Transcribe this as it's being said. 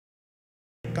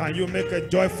Can you make a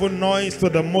joyful noise to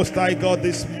the Most High God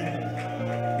this morning?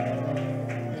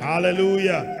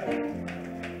 Hallelujah.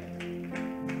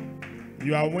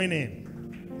 You are winning.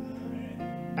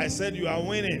 I said you are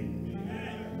winning.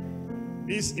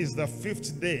 This is the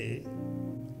 5th day,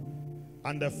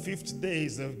 and the 5th day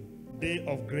is a day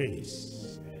of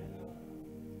grace.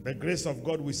 The grace of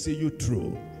God will see you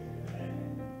through.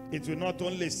 It will not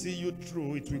only see you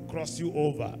through, it will cross you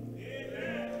over.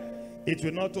 It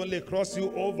will not only cross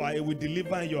you over, it will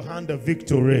deliver in your hand a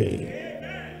victory.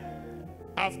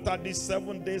 After these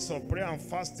 7 days of prayer and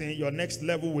fasting, your next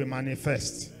level will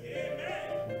manifest.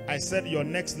 I said your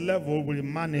next level will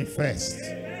manifest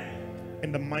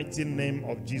in the mighty name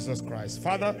of Jesus Christ.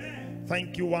 Father,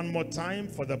 thank you one more time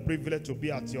for the privilege to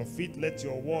be at your feet. Let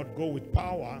your word go with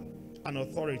power and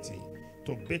authority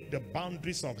to break the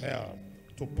boundaries of hell,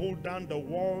 to pull down the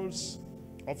walls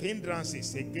of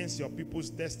hindrances against your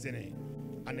people's destiny,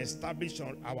 and establish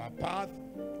our path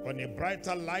on a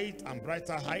brighter light and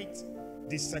brighter height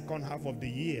this second half of the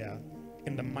year,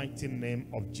 in the mighty name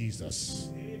of Jesus.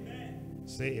 Amen.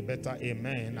 Say a better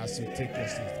amen as you take your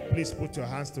seat. Please put your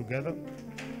hands together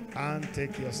and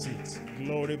take your seat.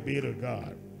 Glory be to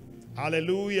God.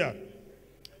 Hallelujah.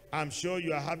 I'm sure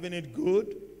you are having it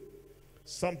good.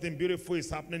 Something beautiful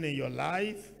is happening in your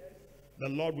life. The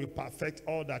Lord will perfect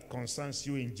all that concerns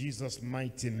you in Jesus'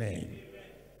 mighty name.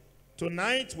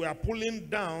 Tonight we are pulling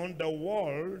down the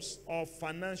walls of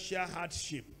financial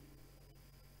hardship.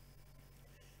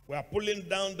 We are pulling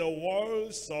down the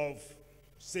walls of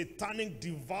satanic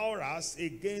devourers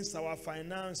against our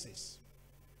finances.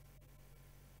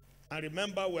 And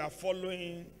remember, we are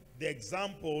following the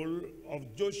example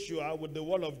of Joshua with the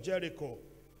wall of Jericho.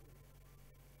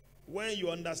 When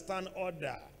you understand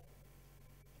order,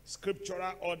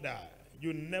 scriptural order,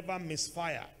 you never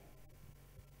misfire.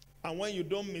 And when you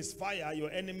don't misfire,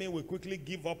 your enemy will quickly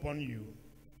give up on you.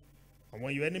 And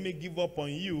when your enemy give up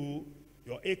on you,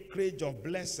 your acreage of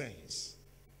blessings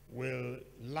will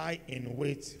lie in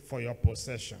wait for your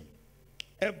possession.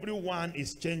 Everyone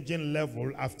is changing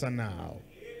level after now.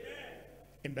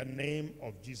 In the name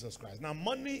of Jesus Christ. Now,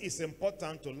 money is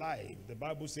important to life. The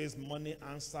Bible says money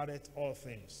answereth all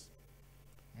things.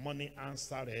 Money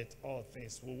answereth all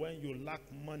things. Well, when you lack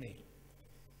money,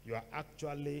 you are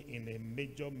actually in a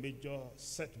major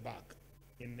setback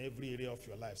in every area of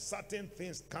your life. Certain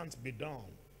things can't be done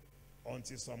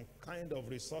until some kind of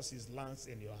resources lands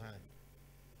in your hand.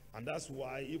 And that's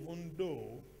why, even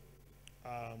though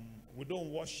we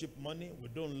don't worship money, we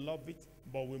don't love it,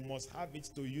 but we must have it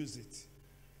to use it.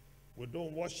 We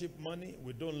don't worship money,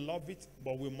 we don't love it,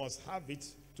 but we must have it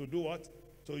to do what?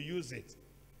 To use it.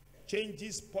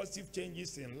 Changes, positive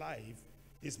changes in life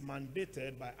is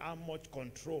mandated by how much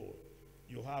control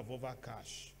you have over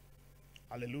cash.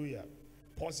 Hallelujah.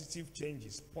 Positive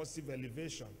changes, positive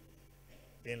elevation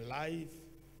in life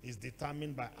is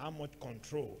determined by how much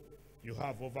control you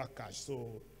have over cash.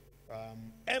 So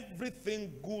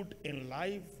everything good in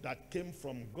life that came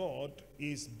from God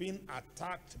is being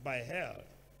attacked by hell.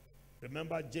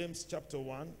 Remember James chapter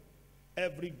 1,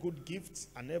 every good gift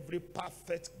and every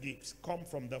perfect gift come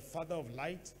from the Father of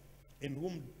light, in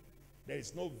whom there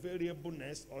is no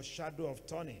variableness or shadow of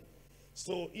turning.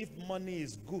 So if money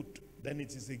is good, then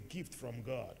it is a gift from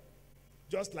God.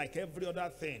 Just like every other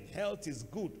thing, health is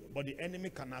good, but the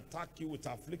enemy can attack you with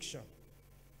affliction.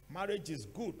 Marriage is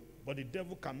good, but the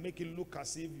devil can make it look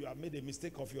as if you have made a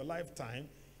mistake of your lifetime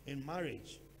in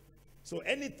marriage. So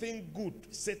anything good,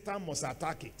 Satan must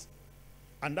attack it.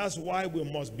 And that's why we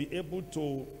must be able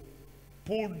to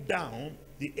pull down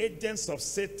the agents of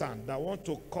Satan that want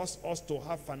to cause us to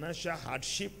have financial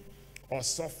hardship or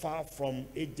suffer from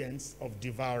agents of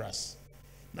devourers.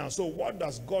 Now, so what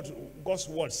does God's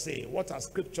word say? What has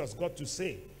scriptures got to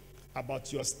say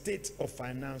about your state of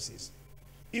finances?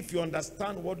 If you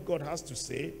understand what God has to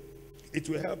say, it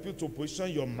will help you to position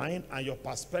your mind and your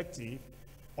perspective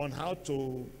on how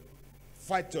to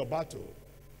fight your battle,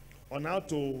 on how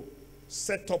to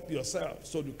set up yourself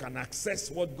so you can access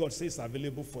what God says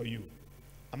available for you.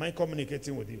 Am I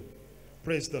communicating with you?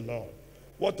 Praise the Lord.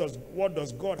 What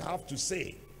does God have to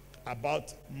say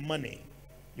about money,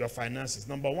 your finances?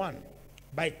 Number one,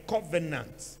 by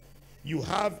covenant, you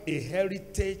have a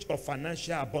heritage of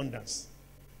financial abundance.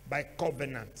 By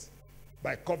covenant.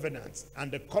 By covenant.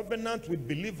 And the covenant with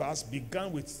believers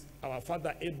began with our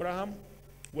father Abraham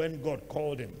when God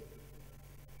called him.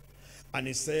 And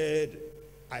he said,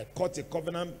 I cut a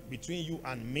covenant between you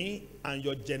and me and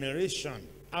your generation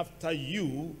after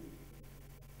you,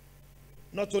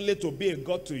 not only to be a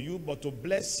God to you, but to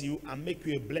bless you and make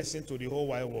you a blessing to the whole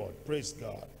wide world. Praise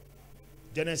God.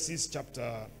 Genesis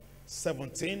chapter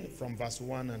 17 from verse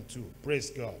 1 and 2. Praise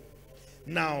God.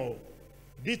 Now,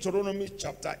 Deuteronomy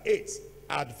chapter 8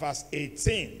 at verse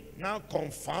 18 now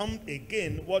confirmed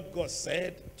again what God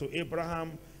said to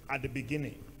Abraham at the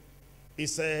beginning. He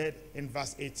said in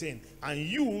verse 18, and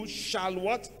you shall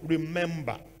what?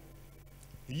 Remember.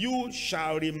 You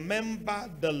shall remember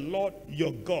the Lord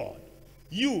your God.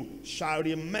 You shall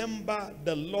remember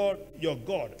the Lord your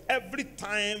God. Every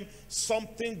time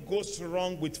something goes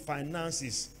wrong with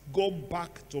finances, go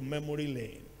back to memory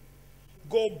lane.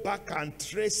 Go back and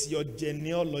trace your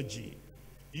genealogy.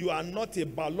 You are not a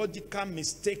biological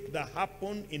mistake that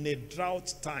happened in a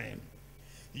drought time.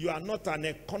 You are not an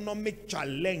economic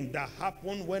challenge that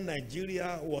happened when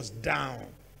Nigeria was down.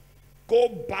 Go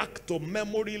back to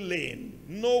memory lane.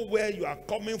 Know where you are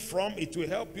coming from. It will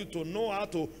help you to know how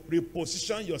to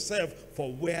reposition yourself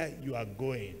for where you are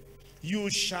going. You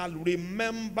shall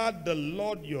remember the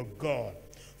Lord your God,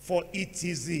 for it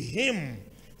is him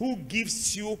who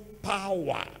gives you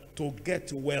power to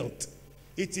get wealth.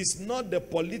 It is not the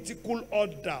political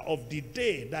order of the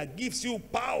day that gives you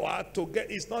power to get.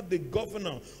 It's not the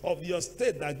governor of your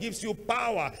state that gives you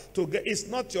power to get. It's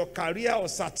not your career or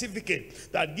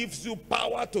certificate that gives you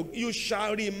power to. You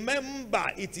shall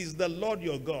remember it is the Lord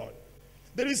your God.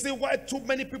 The reason why too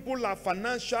many people are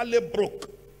financially broke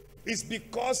is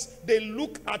because they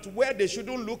look at where they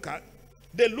shouldn't look at.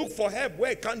 They look for help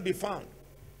where it can't be found.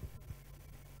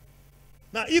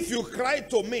 Now, if you cry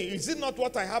to me, is it not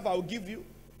what I have I will give you?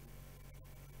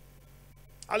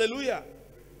 Hallelujah.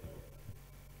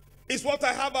 It's what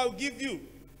I have I will give you.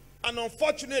 And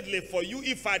unfortunately for you,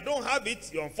 if I don't have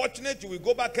it, you're unfortunate, you will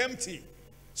go back empty.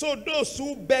 So those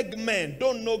who beg men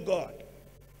don't know God.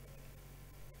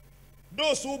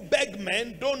 Those who beg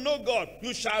men don't know God.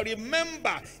 You shall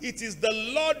remember it is the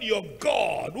Lord your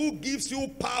God who gives you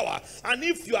power. And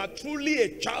if you are truly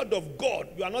a child of God,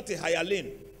 you are not a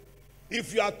hireling.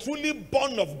 If you are truly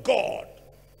born of God,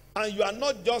 and you are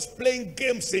not just playing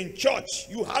games in church,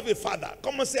 you have a father.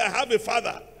 Come and say, I have a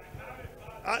father.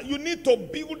 You need to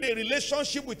build a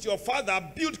relationship with your father.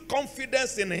 Build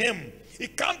confidence in him. He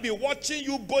can't be watching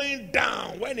you going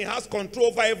down when he has control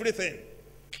over everything.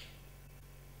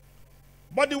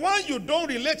 But the one you don't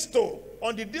relate to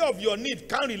on the day of your need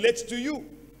can't relate to you.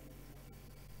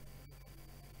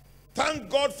 Thank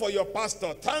God for your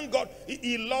pastor. Thank God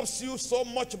he loves you so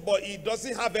much, but he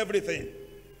doesn't have everything.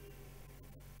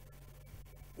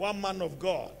 One man of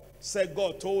God said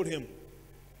God told him,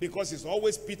 because he's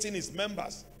always pitying his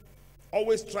members,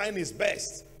 always trying his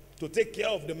best to take care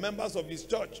of the members of his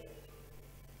church.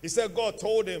 He said God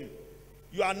told him,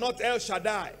 you are not El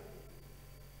Shaddai.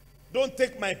 Don't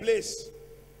take my place.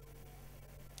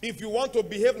 If you want to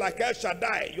behave like El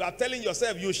Shaddai, you are telling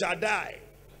yourself you shall die.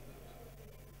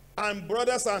 And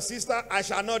brothers and sisters, I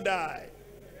shall not die.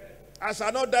 I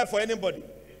shall not die for anybody.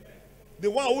 The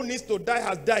one who needs to die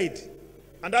has died.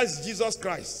 And that is Jesus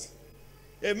Christ.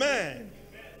 Amen.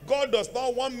 God does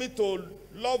not want me to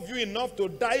love you enough to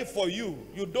die for you.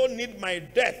 You don't need my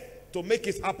death to make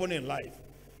it happen in life.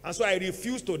 And so I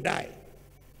refuse to die.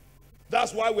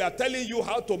 That's why we are telling you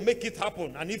how to make it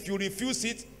happen. And if you refuse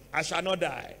it, I shall not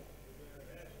die.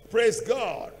 Praise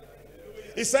God.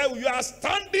 He said, you are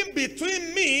standing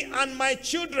between me and my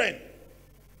children.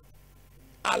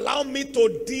 Allow me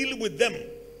to deal with them.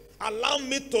 Allow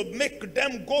me to make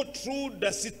them go through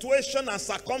the situation and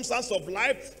circumstance of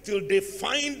life till they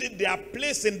find their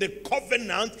place in the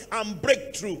covenant and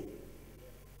break through.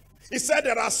 He said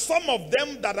there are some of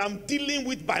them that I'm dealing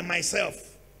with by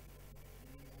myself.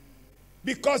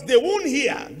 Because they won't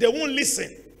hear, they won't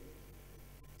listen.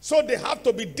 So they have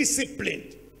to be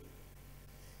disciplined.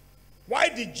 Why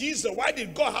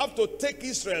did God have to take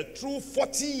Israel through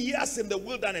 40 years in the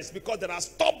wilderness? Because there are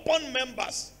stubborn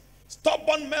members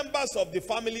of the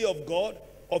family of God,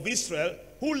 of Israel,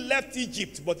 who left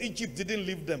Egypt, but Egypt didn't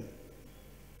leave them.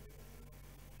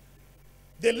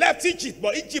 They left Egypt,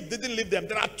 but Egypt didn't leave them.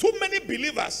 There are too many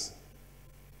believers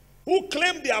who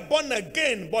claim they are born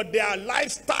again, but their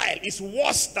lifestyle is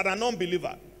worse than an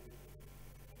unbeliever.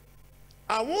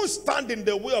 I won't stand in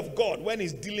the way of God when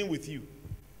he's dealing with you.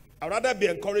 I'd rather be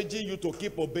encouraging you to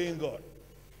keep obeying God.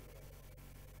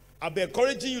 I'll be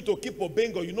encouraging you to keep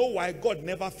obeying God. You know why? God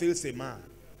never fails a man.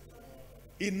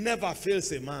 He never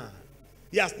fails a man.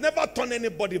 He has never turned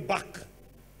anybody back.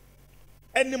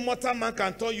 Any mortal man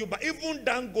can turn you back. Even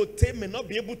Dangote may not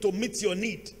be able to meet your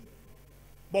need.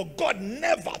 But God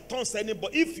never turns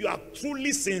anybody. If you are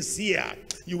truly sincere,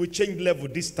 you will change level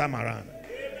this time around.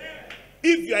 Amen.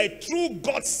 If you are a true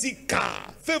God seeker,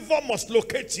 favor must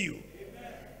locate you.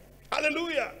 Amen.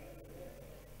 Hallelujah.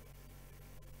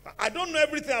 I don't know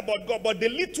everything about God, but the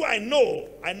little I know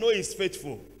He's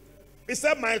faithful. He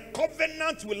said, my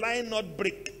covenant will I not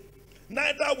break,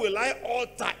 neither will I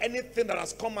alter anything that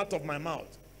has come out of my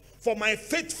mouth. For my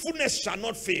faithfulness shall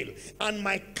not fail, and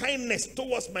my kindness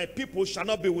towards my people shall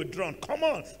not be withdrawn. Come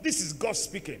on, this is God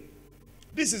speaking.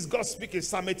 This is God speaking.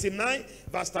 Psalm 89,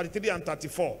 verse 33 and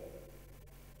 34.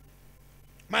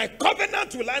 My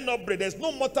covenant will I not break. There's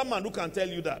no mortal man who can tell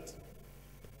you that.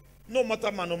 No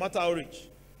mortal man, no matter how rich.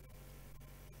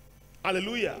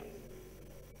 Hallelujah.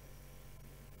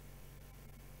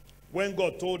 When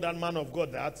God told that man of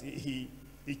God that, he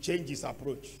changed his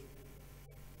approach.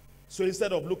 So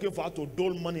instead of looking for how to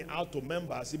dole money out to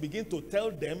members, he began to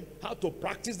tell them how to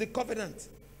practice the covenant.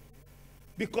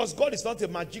 Because God is not a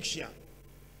magician.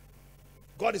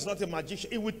 God is not a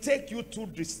magician. He will take you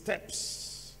through the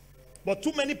steps. But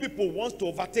too many people want to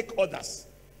overtake others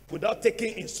without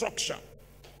taking instruction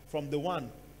from the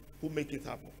one who make it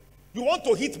happen. You want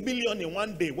to hit million in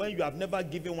one day when you have never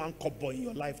given one kobo in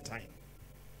your lifetime.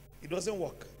 It doesn't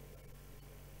work.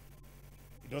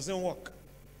 It doesn't work.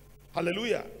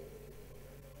 Hallelujah.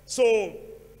 So,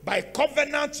 by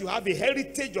covenant, you have a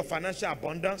heritage of financial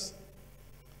abundance.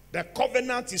 The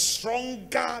covenant is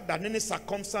stronger than any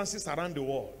circumstances around the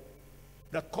world.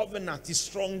 The covenant is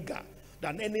stronger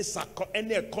than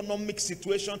any economic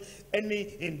situation,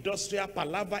 any industrial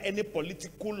palaver, any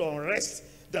political unrest.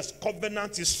 The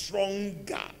covenant is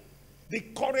stronger. The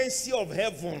currency of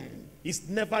heaven is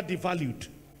never devalued.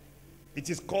 It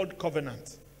is called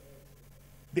covenant.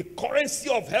 The currency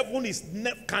of heaven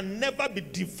can never be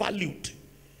devalued.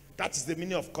 That is the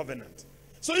meaning of covenant.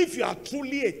 So if you are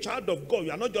truly a child of God,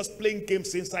 you are not just playing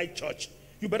games inside church.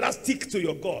 You better stick to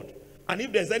your God. And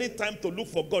if there's any time to look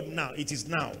for God now, it is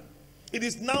now. It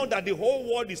is now that the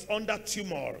whole world is under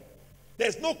turmoil.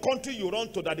 There's no country you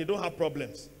run to that they don't have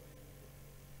problems.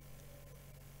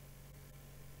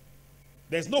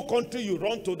 There's no country you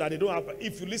run to that they don't have.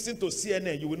 If you listen to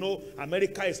CNN, you will know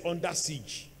America is under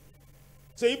siege.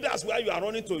 So if that's where you are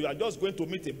running to, you are just going to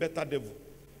meet a better devil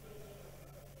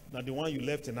than the one you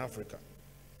left in Africa.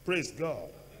 Praise God.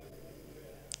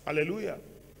 Hallelujah.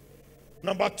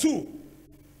 Number 2,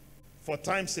 for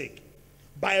time's sake,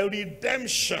 by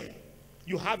redemption,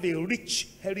 you have a rich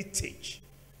heritage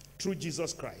through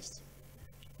Jesus Christ.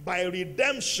 By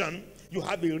redemption, you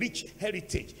have a rich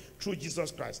heritage through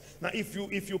Jesus Christ. Now, if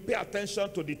you pay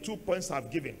attention to the 2 points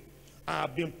I've given, I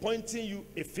have been pointing you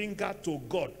a finger to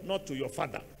God, not to your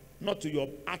father, not to your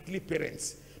earthly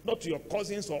parents, not to your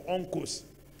cousins or uncles,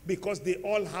 because they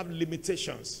all have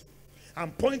limitations.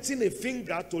 I'm pointing a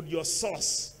finger to your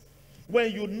source.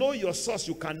 When you know your source,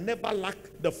 you can never lack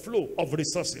the flow of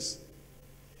resources.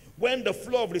 When the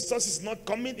flow of resources is not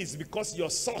coming, it's because your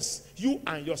source, you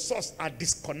and your source are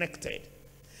disconnected.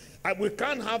 And we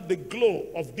can't have the glow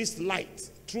of this light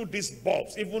through these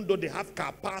bulbs, even though they have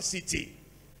capacity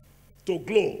to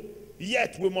glow.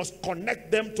 Yet we must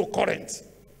connect them to current.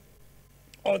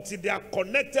 Until they are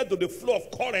connected to the flow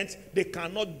of current, they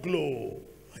cannot glow.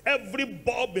 Every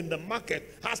bulb in the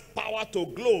market has power to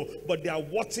glow, but they are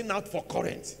watching out for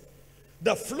current.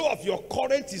 The flow of your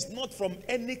current is not from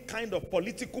any kind of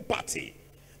political party.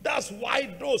 That's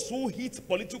why those who hit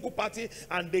political party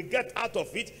and they get out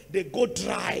of it, they go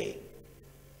dry.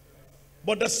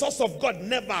 But the source of God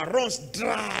never runs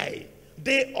dry,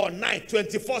 day or night,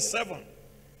 24/7.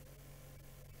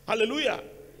 Hallelujah.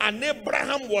 And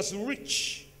Abraham was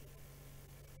rich.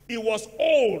 He was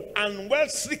old and well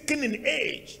stricken in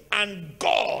age, and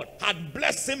God had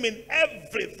blessed him in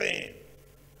everything.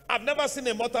 I've never seen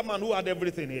a mortal man who had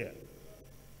everything here.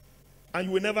 And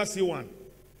you will never see one.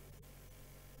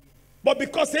 But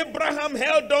because Abraham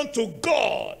held on to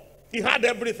God, he had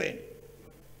everything.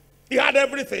 He had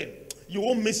everything. You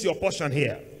won't miss your portion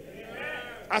here. Amen.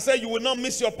 I said you will not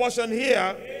miss your portion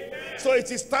here. Amen. So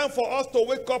it is time for us to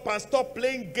wake up and stop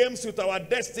playing games with our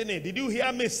destiny. Did you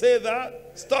hear me say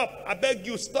that? Stop. I beg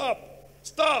you, stop.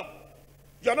 Stop.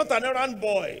 You're not an errand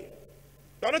boy.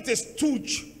 You're not a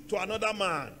stooge to another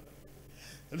man.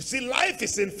 You see, life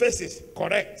is in phases,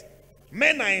 correct.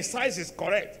 Men are in sizes,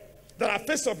 correct. There are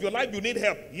phases of your life you need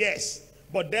help, yes.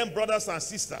 But then, brothers and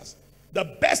sisters, the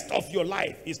best of your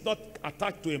life is not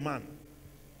attached to a man.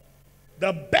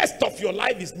 The best of your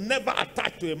life is never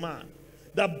attached to a man.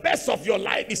 The best of your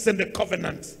life is in the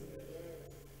covenant.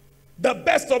 The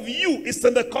best of you is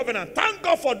in the covenant. Thank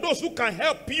God for those who can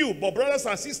help you. But brothers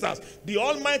and sisters, the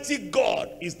Almighty God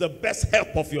is the best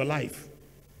help of your life.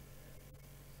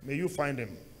 May you find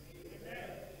him. Amen.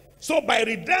 So by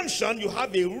redemption, you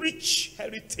have a rich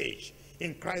heritage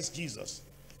in Christ Jesus.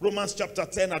 Romans chapter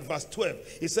 10 at verse 12.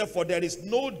 He said, for there is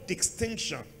no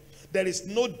distinction. There is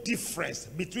no difference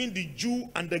between the Jew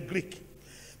and the Greek,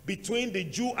 between the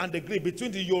Jew and the Greek,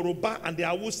 between the Yoruba and the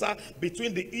Hausa,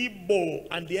 between the Igbo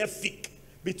and the Efik,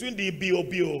 between the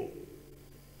Ibiobio.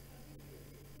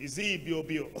 Is it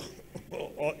Ibiobio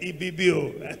or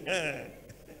Ibibio?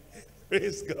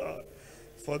 Praise God.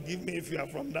 Forgive me if you are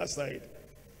from that side.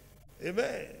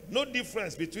 Amen. No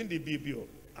difference between the Ibibio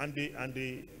and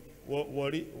the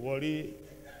worry.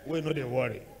 We know the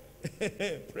worry.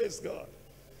 Praise God.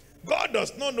 God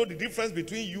does not know the difference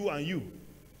between you and you.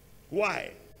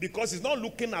 Why? Because he's not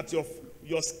looking at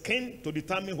your skin to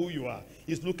determine who you are.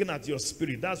 He's looking at your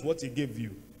spirit. That's what he gave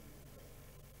you.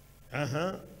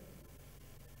 And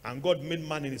God made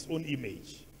man in his own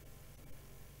image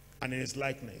and in his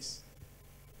likeness.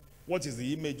 What is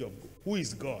the image of God? Who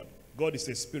is God? God is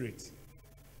a spirit.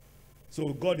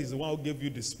 So God is the one who gave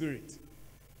you the spirit.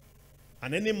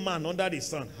 And any man under the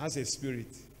sun has a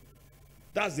spirit.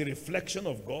 That's the reflection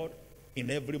of God in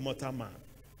every mortal man.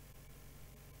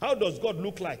 How does God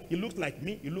look like? He looks like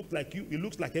me. He looks like you. He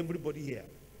looks like everybody here.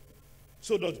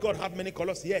 So does God have many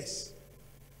colors? Yes.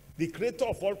 The creator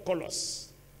of all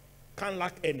colors can't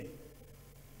lack any.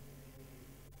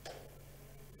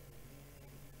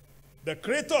 The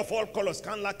creator of all colors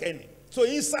can't lack any. So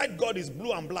inside God is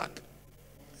blue and black.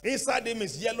 Inside him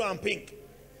is yellow and pink.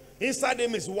 Inside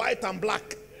him is white and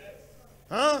black.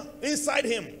 Inside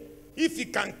him, if he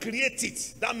can create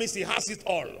it, that means he has it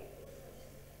all.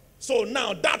 So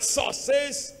now that source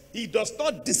says he does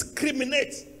not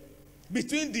discriminate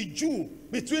between the Jew,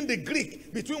 between the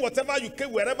Greek, between whatever you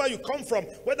came, wherever you come from,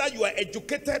 whether you are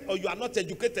educated or you are not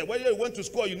educated, whether you went to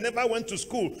school or you never went to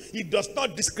school. He does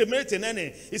not discriminate in any.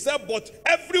 He said, but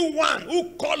everyone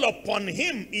who call upon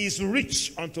him is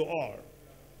rich unto all.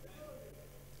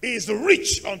 He is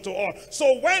rich unto all.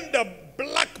 So when the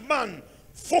black man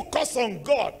focuses on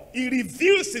God, he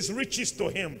reveals his riches to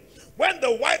him. When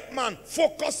the white man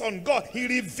focuses on God, he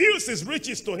reveals his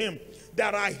riches to him.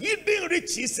 There are hidden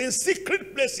riches in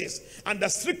secret places, and the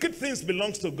secret things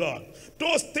belongs to God.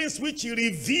 Those things which he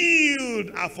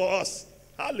revealed are for us.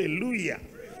 Hallelujah.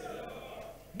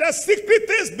 The secret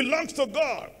things belongs to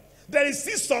God. There is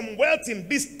still some wealth in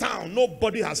this town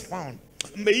nobody has found.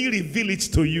 May he reveal it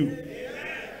to you.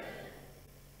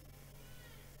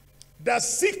 The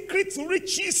secret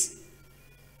riches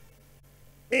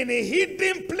in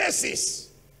hidden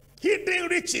places. Hidden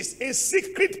riches in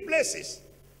secret places.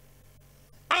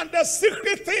 And the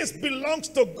secret things belongs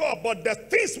to God, but the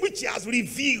things which he has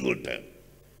revealed,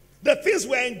 the things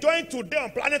we're enjoying today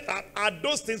on planet Earth are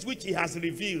those things which he has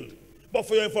revealed. But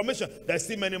for your information, there's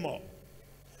still many more.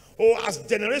 Oh, as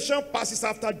generation passes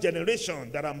after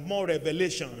generation, there are more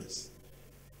revelations.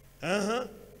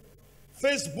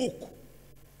 Facebook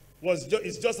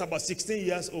is just about 16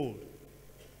 years old.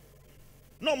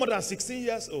 Not more than 16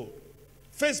 years old.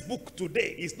 Facebook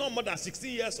today is not more than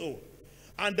 16 years old.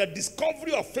 And the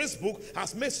discovery of Facebook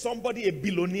has made somebody a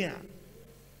billionaire.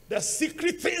 The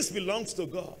secret things belongs to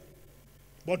God.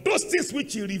 But those things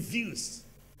which he reveals,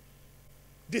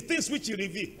 the things which he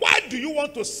reveals, why do you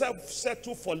want to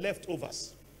settle for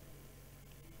leftovers?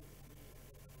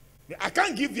 I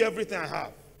can't give you everything I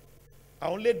have. I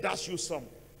only dash you some.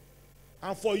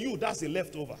 And for you, that's a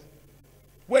leftover.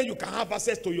 When you can have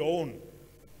access to your own.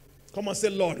 Come on, say,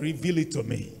 Lord, reveal it to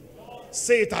me.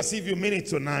 Say it as if you mean it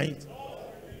tonight.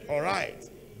 All right.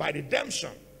 By redemption,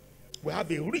 we have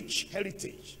a rich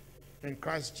heritage in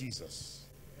Christ Jesus.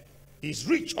 He's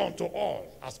rich unto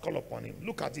all as call upon him.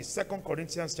 Look at this, 2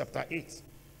 Corinthians chapter 8.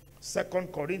 2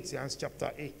 Corinthians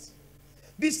chapter 8.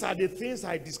 These are the things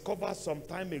I discovered some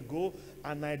time ago,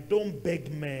 and I don't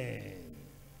beg men.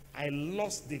 I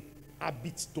lost the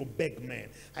habit to beg men.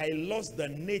 I lost the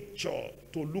nature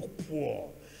to look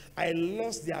poor. I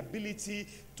lost the ability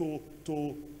to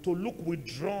look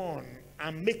withdrawn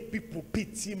and make people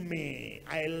pity me.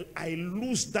 I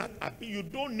lose that ability. You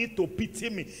don't need to pity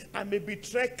me. I may be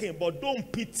trekking, but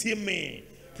don't pity me.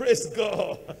 Praise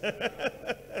God.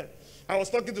 I was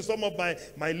talking to some of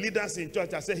my leaders in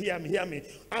church. I said, hear me, hear me.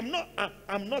 I'm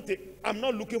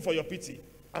not looking for your pity.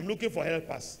 I'm looking for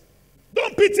helpers.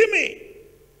 Don't pity me.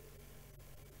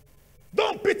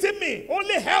 Don't pity me.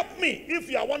 Only help me if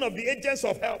you are one of the agents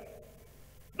of help.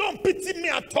 Don't pity me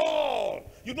at all.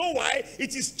 You know why?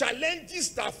 It is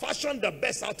challenges that fashion the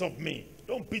best out of me.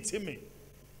 Don't pity me.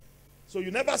 So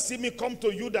you never see me come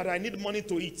to you that I need money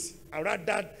to eat. I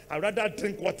rather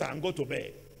drink water and go to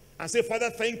bed. And say, Father,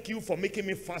 thank you for making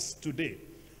me fast today.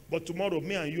 But tomorrow,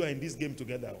 me and you are in this game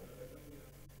together.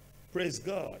 Praise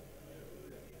God.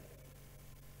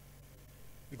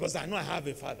 Because I know I have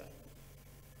a father.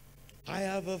 I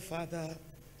have a father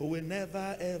who will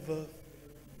never ever.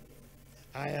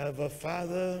 I have a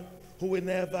Father who will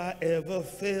never ever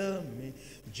fail me.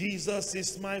 Jesus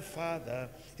is my Father.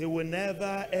 He will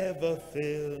never ever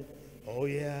fail. Oh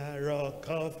yeah, Rock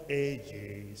of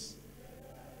Ages.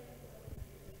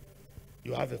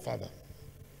 You have a Father.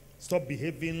 Stop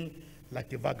behaving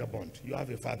like a vagabond. You have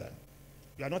a Father.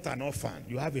 You are not an orphan.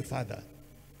 You have a Father.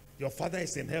 Your Father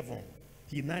is in heaven.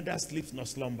 He neither sleeps nor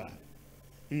slumber.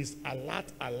 He is alert,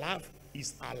 alive,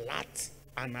 is alert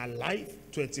and alive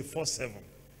 24/7.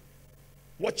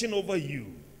 Watching over you,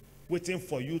 waiting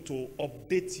for you to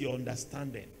update your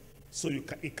understanding so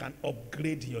it can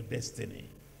upgrade your destiny.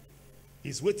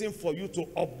 He's waiting for you to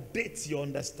update your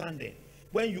understanding.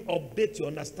 When you update your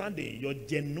understanding,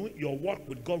 your walk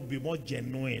with God will be more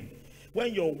genuine.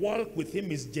 When your walk with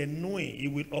him is genuine, he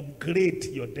will upgrade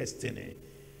your destiny.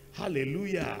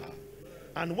 Hallelujah.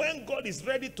 And when God is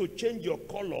ready to change your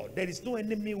color, there is no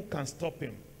enemy who can stop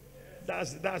him.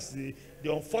 That's the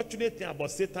unfortunate thing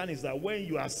about Satan, is that when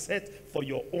you are set for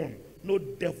your own, no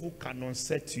devil can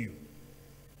unset you.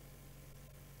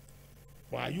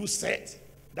 But are you set?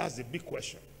 That's the big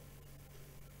question.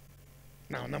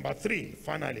 Now, number 3,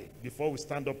 finally, before we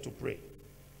stand up to pray.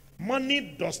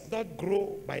 Money does not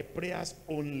grow by prayers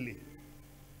only.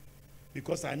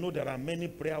 Because I know there are many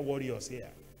prayer warriors here.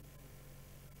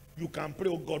 You can pray,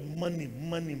 oh God, money,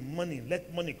 money, money.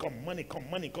 Let money come, money come,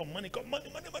 money come, money come, money,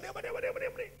 money, money, money, money, money,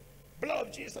 money. Blood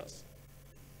of Jesus.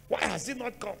 Why has it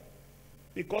not come?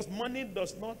 Because money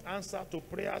does not answer to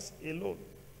prayers alone.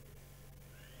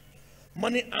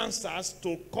 Money answers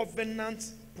to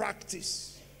covenant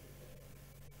practice.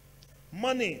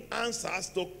 Money answers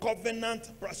to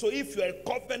covenant. So if you're a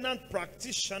covenant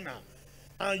practitioner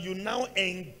and you now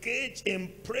engage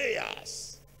in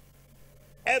prayers,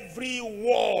 every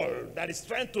wall that is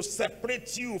trying to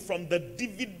separate you from the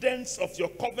dividends of your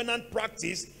covenant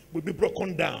practice will be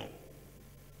broken down.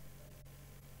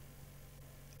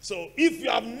 So if you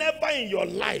have never in your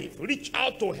life reached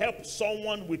out to help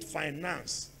someone with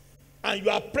finance and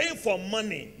you are praying for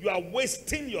money, you are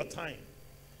wasting your time.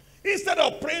 Instead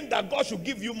of praying that God should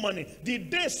give you money, the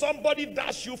day somebody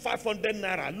dash you 500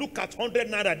 naira, look at 100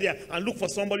 naira there and look for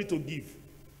somebody to give.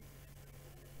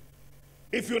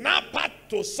 If you now part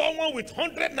to someone with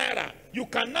 100 naira, you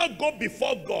can now go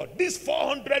before God. This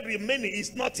 400 remaining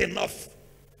is not enough.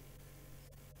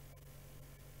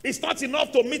 It's not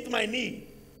enough to meet my need.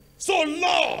 So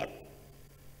Lord,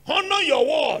 honor your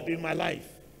word in my life.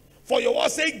 For your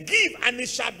word say, give and it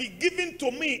shall be given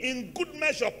to me in good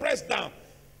measure, pressed down.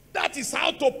 That is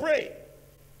how to pray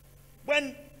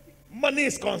when money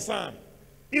is concerned.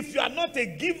 If you are not a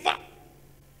giver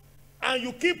and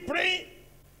you keep praying,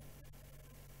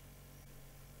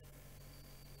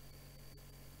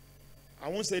 I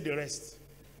won't say the rest.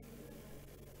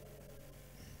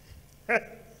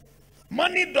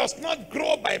 Money does not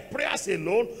grow by prayers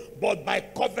alone, but by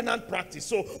covenant practice.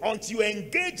 So until you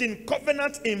engage in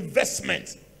covenant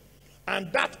investment,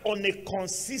 and that on a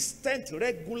consistent,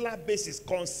 regular basis,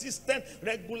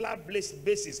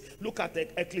 look at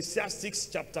Ecclesiastes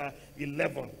chapter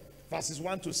 11, verses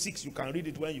 1 to 6. You can read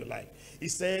it when you like. He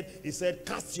said,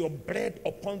 cast your bread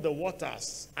upon the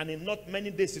waters, and in not many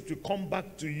days it will come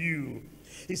back to you.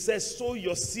 He says, sow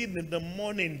your seed in the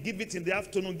morning, give it in the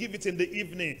afternoon, give it in the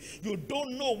evening. You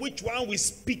don't know which one will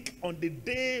speak on the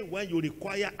day when you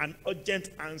require an urgent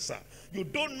answer. You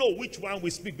don't know which one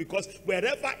will speak, because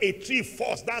wherever a tree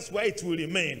falls, that's where it will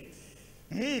remain.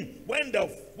 When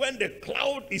the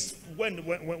cloud is, when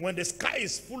the sky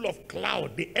is full of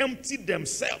cloud, they empty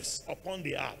themselves upon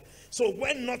the earth. So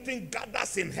when nothing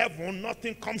gathers in heaven,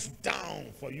 nothing comes down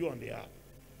for you on the earth.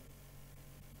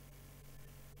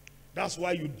 That's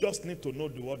why you just need to know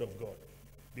the word of God.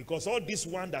 Because all this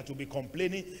one that will be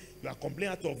complaining, you are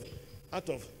complaining out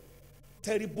of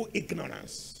terrible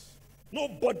ignorance.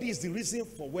 Nobody is the reason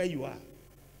for where you are.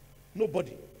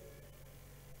 Nobody.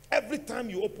 Every time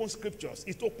you open scriptures,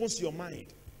 it opens your mind.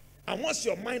 And once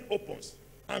your mind opens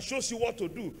and shows you what to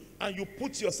do, and you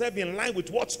put yourself in line with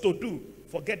what to do,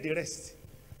 forget the rest.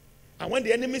 And when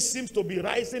the enemy seems to be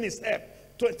rising his head,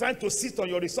 trying to sit on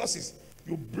your resources,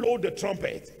 you blow the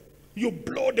trumpet. You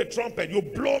blow the trumpet. You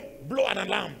blow an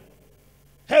alarm.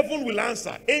 Heaven will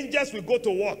answer. Angels will go to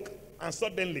work. And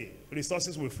suddenly,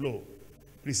 resources will flow.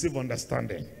 Receive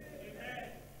understanding. Amen.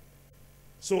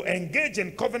 So engage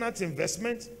in covenant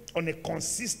investment on a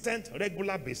consistent,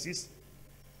 regular basis.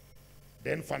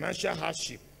 Then financial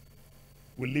hardship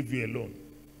will leave you alone.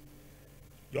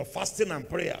 Your fasting and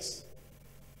prayers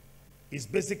is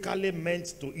basically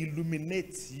meant to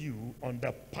illuminate you on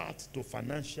the path to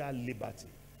financial liberty.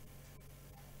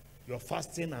 Your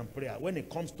fasting and prayer, when it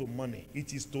comes to money,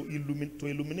 it is to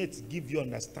illuminate, give you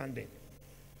understanding.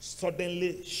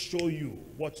 suddenly show you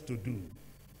what to do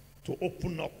to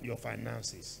open up your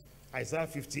finances. Isaiah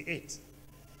 58.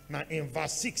 Now in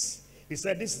verse 6, he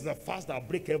said, this is the fast that will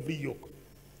break every yoke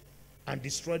and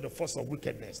destroy the force of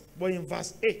wickedness. But in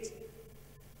verse 8,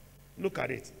 look at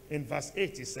it. In verse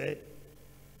 8, he said,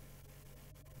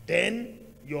 then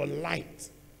your light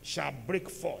shall break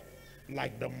forth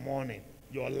like the morning.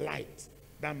 Your light.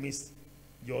 That means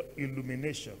your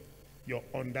illumination, your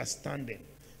understanding.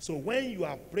 So when you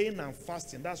are praying and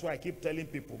fasting, that's why I keep telling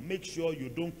people, make sure you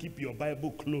don't keep your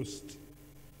Bible closed.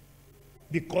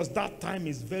 Because that time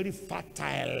is very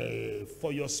fertile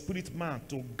for your spirit man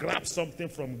to grab something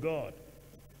from God.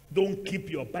 Don't keep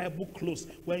your Bible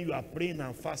closed when you are praying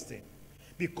and fasting.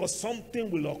 Because something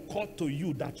will occur to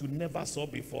you that you never saw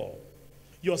before.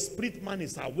 Your spirit man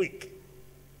is awake.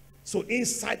 So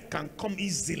insight can come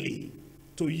easily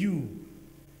to you.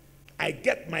 I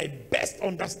get my best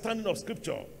understanding of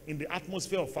scripture in the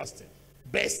atmosphere of fasting.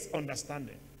 Best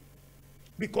understanding.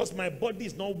 Because my body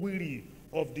is not weary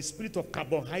of the spirit of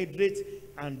carbohydrate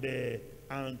and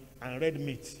red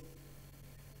meat.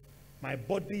 My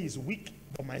body is weak,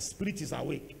 but my spirit is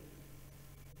awake.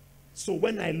 So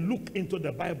when I look into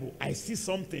the Bible, I see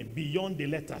something beyond the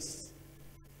letters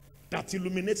that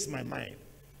illuminates my mind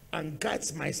and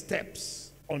guides my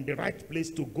steps on the right place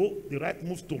to go, the right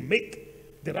moves to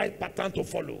make, the right pattern to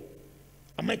follow.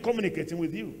 Am I communicating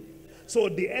with you? So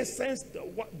the essence,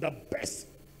 the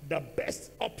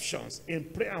best options in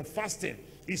prayer and fasting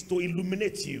is to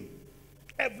illuminate you.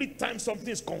 Every time something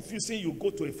is confusing, you go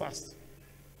to a fast.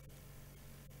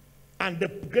 And the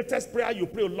greatest prayer you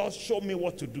pray, Lord, show me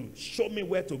what to do. Show me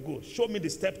where to go. Show me the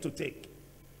step to take.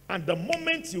 And the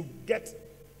moment you get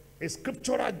a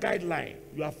scriptural guideline,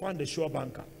 you have found a sure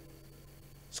banker.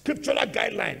 Scriptural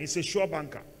guideline is a sure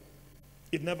banker.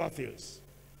 It never fails.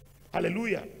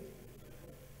 Hallelujah.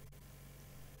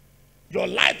 Your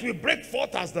light will break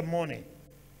forth as the morning.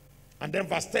 And then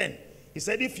verse 10, he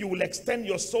said, if you will extend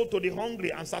your soul to the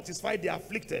hungry and satisfy the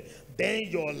afflicted, then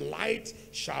your light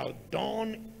shall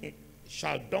dawn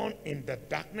in the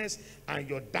darkness, and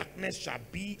your darkness shall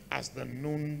be as the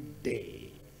noonday.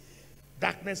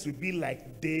 Darkness will be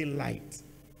like daylight.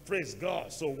 Praise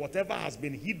God. So whatever has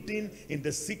been hidden in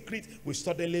the secret will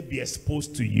suddenly be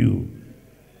exposed to you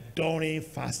during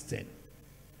fasting.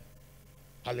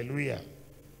 Hallelujah.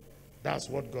 That's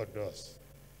what God does.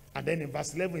 And then in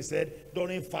verse 11 he said,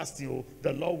 during fasting,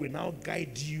 the Lord will now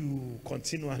guide you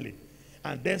continually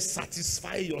and then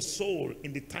satisfy your soul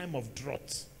in the time of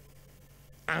drought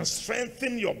and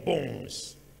strengthen your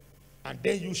bones. And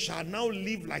then you shall now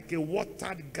live like a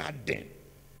watered garden,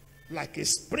 like a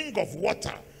spring of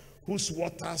water whose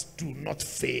waters do not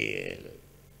fail.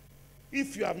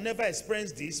 If you have never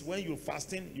experienced this, when you're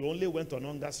fasting, you only went on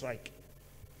hunger strike.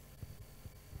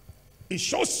 It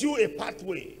shows you a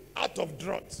pathway out of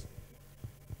drought.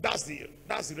 That's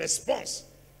the response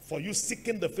for you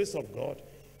seeking the face of God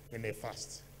in a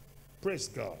fast. Praise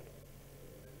God.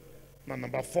 Now,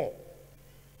 number 4.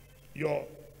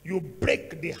 You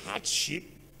break the hardship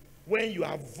when you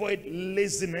avoid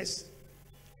laziness,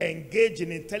 engage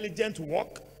in intelligent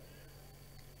work,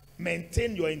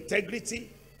 maintain your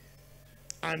integrity,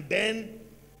 and then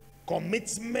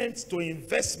commitment to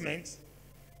investment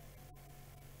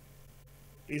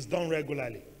is done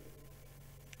regularly.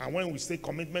 And when we say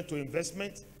commitment to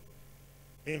investment,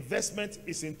 investment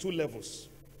is in 2 levels.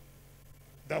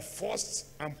 The first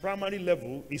and primary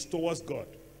level is towards God.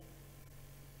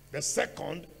 The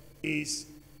second is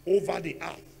over the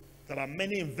earth. There are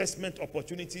many investment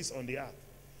opportunities on the earth.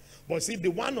 But see, the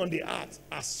one on the earth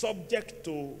are subject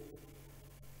to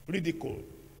ridicule.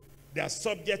 They are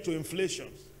subject to inflation.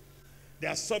 They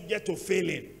are subject to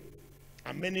failing.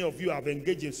 And many of you have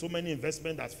engaged in so many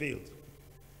investments that failed.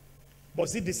 But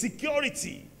see, the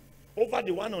security over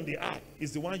the one on the earth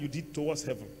is the one you did towards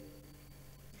heaven.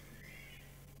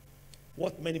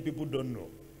 What many people don't know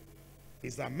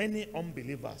is that many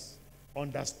unbelievers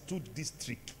understood this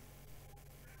trick.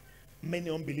 Many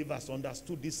unbelievers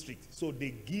understood this trick. So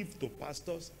they give to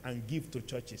pastors and give to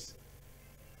churches.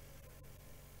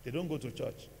 They don't go to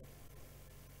church.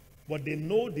 But they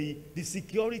know the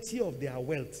security of their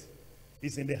wealth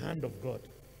is in the hand of God.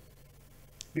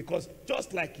 Because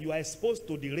just like you are exposed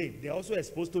to the rain, they are also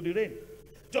exposed to the rain.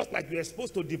 Just like you are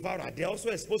exposed to devourer, they are also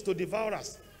exposed to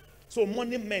devourers. So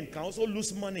money men can also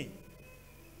lose money.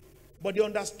 But they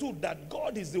understood that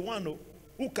God is the one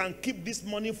who can keep this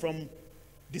money from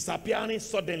disappearing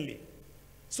suddenly.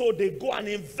 So they go and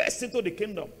invest into the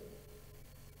kingdom.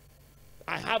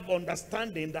 I have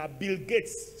understanding that Bill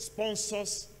Gates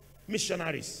sponsors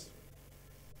missionaries.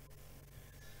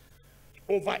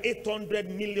 over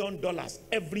 $800 million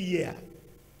every year.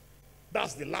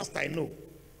 That's the last I know.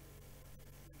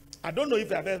 I don't know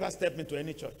if I've ever stepped into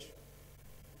any church.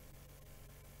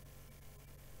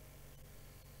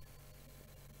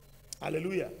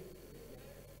 Hallelujah.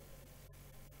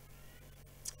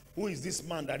 Who is this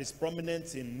man that is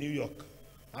prominent in New York?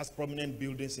 Has prominent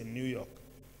buildings in New York?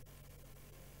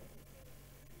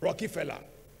 Rockefeller.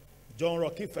 John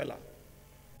Rockefeller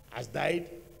has died,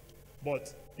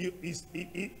 but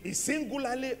he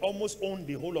singularly almost owned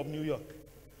the whole of New York.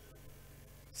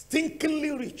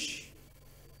 Stinkingly rich.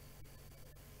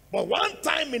 But one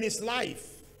time in his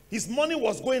life, his money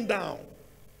was going down.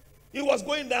 It was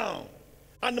going down.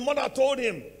 And the mother told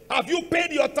him, have you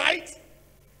paid your tithe?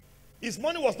 His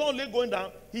money was not only going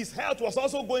down, his health was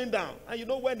also going down. And you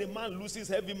know, when a man loses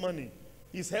heavy money,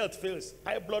 his health fails.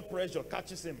 High blood pressure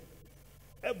catches him.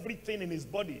 Everything in his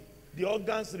body, the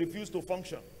organs refuse to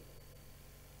function.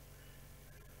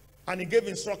 And he gave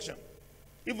instruction.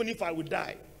 Even if I would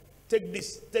die, take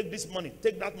this money,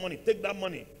 take that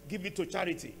money, give it to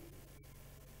charity.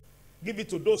 Give it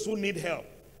to those who need help.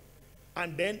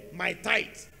 And then my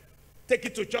tithe, take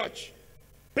it to church.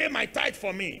 Pay my tithe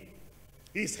for me.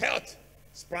 His health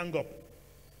sprang up.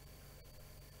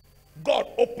 God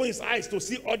opened his eyes to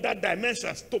see other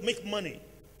dimensions to make money.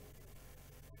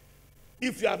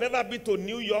 If you have ever been to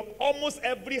New York, almost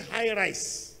every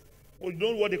high-rise, or you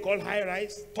know what they call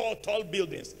high-rise, tall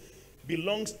buildings,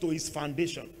 belongs to his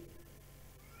foundation.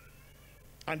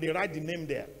 And they write the name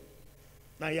there.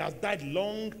 Now, he has died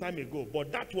long time ago,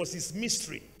 but that was his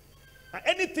mystery. And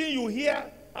anything you hear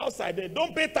outside there,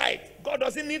 don't pay tithe. God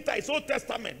doesn't need tithe. It's Old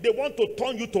Testament. They want to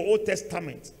turn you to Old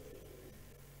Testament.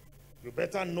 You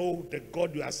better know the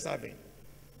God you are serving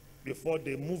before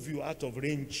they move you out of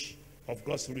range of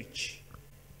God's reach.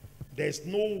 There is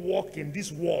no work in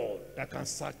this world that can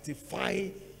sanctify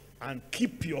and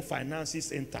keep your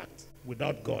finances intact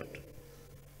without God.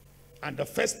 And the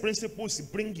first principle is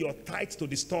bring your tithes to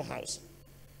the storehouse.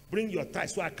 Bring your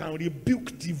tithes so I can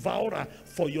rebuke devourer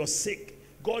for your sake.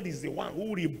 God is the one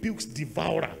who rebukes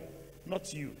devourer,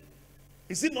 not you.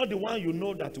 Is it not the one you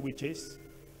know that we chase?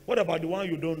 What about the one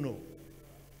you don't know?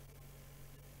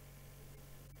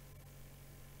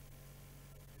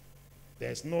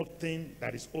 There's nothing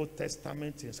that is Old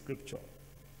Testament in Scripture.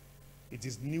 It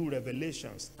is new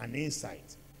revelations and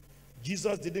insight.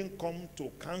 Jesus didn't come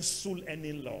to cancel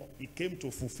any law. He came to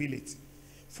fulfill it.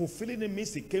 Fulfilling it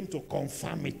means he came to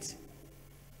confirm it.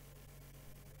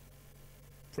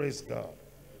 Praise God.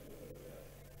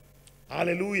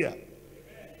 Hallelujah.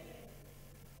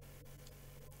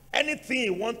 Anything he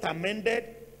wants amended,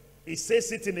 he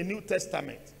says it in the New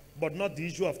Testament, but not the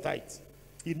issue of tithe.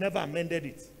 He never amended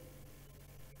it.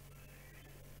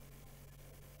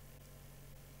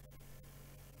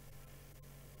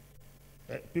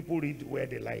 People read where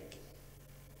they like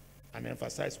and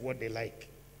emphasize what they like.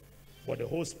 But the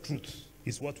whole truth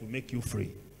is what will make you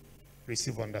free.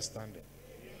 Receive understanding.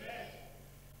 Amen.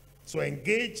 So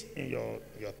engage in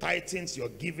your tithings, your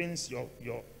givings, your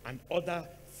and other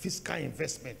fiscal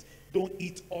investment. Don't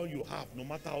eat all you have, no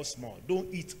matter how small. Don't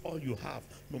eat all you have,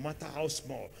 no matter how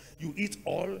small. You eat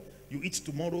all, you eat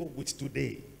tomorrow with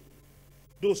today.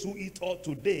 Those who eat all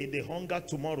today, they hunger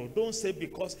tomorrow. Don't say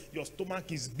because your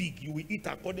stomach is big, you will eat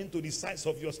according to the size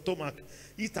of your stomach.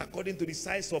 Eat according to the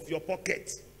size of your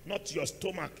pocket, not your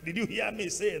stomach. Did you hear me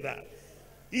say that?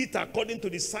 Eat according to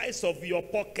the size of your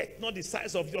pocket, not the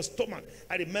size of your stomach.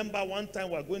 I remember one time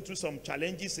we were going through some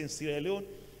challenges in Sierra Leone,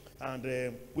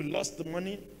 and we lost the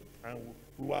money, and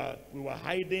we were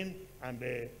hiding, and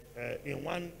in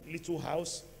one little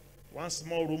house, one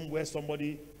small room where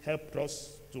somebody helped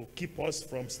us to keep us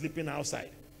from sleeping outside.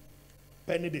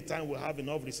 Pending the time we have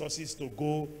enough resources to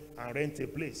go and rent a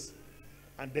place.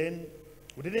 And then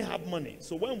we didn't have money.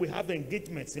 So when we have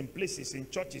engagements in places, in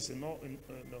churches, in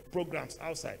programs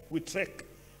outside, we trek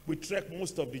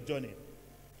most of the journey.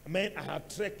 Man, I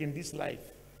have trekked in this life.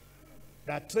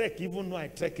 That trek, even though I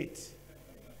trek it.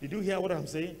 Did you hear what I'm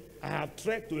saying? I have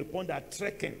trekked to a point that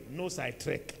trekking knows I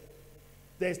trek.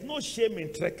 There's no shame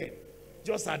in trekking.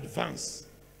 Just advance.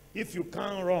 If you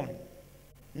can't run,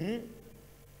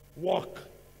 walk.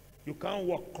 You can't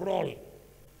walk, crawl.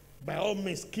 By all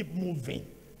means, keep moving.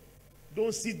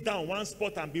 Don't sit down one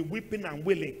spot and be weeping and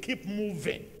wailing. Keep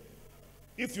moving.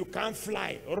 If you can't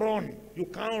fly, run. You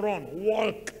can't run,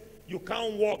 walk. You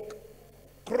can't walk,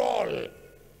 crawl.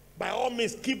 By all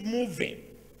means, keep moving.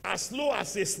 As slow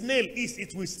as a snail is,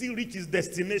 it will still reach its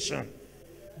destination.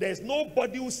 There's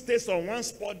nobody who stays on one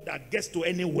spot that gets to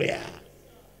anywhere.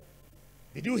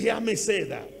 Did you hear me say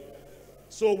that?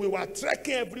 So we were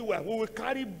trekking everywhere. We will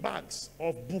carry bags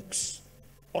of books.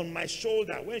 on my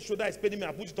shoulder. When shoulder is paining me,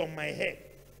 I put it on my head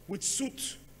with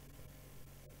suit.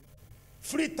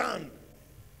 Free town.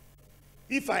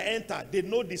 If I enter, they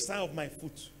know the sign of my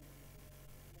foot.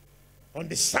 On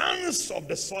the sands of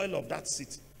the soil of that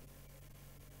city.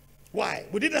 Why?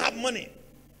 We didn't have money.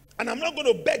 And I'm not going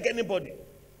to beg anybody.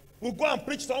 We'll go and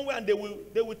preach somewhere and they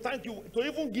will thank you. To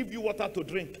even give you water to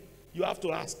drink, you have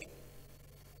to ask.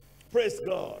 Praise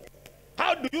God.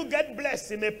 How do you get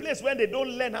blessed in a place when they don't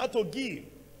learn how to give?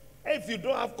 If you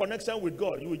don't have connection with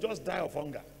God, you will just die of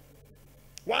hunger.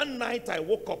 One night I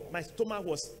woke up, my stomach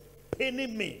was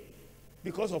paining me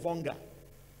because of hunger.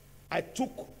 I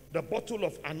took the bottle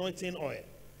of anointing oil,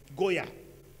 Goya.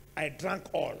 I drank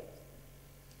all.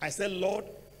 I said, Lord,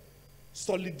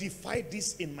 solidify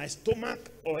this in my stomach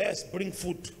or else bring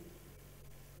food.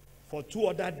 For 2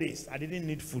 other days, I didn't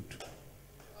need food.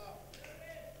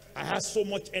 I had so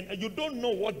much, and you don't know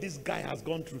what this guy has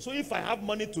gone through. So if I have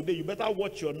money today, you better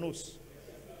watch your nose.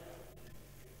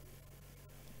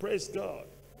 Praise God.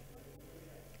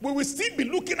 We will still be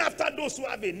looking after those who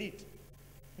have a need.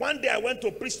 One day I went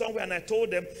to preach somewhere and I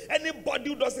told them, anybody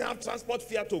who doesn't have transport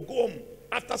fare to go home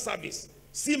after service,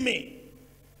 see me.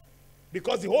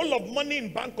 Because the whole of money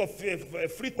in Bank of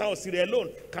Freetown, Sierra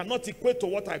Leone cannot equate to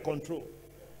what I control.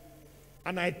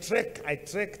 And I trek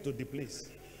to the place.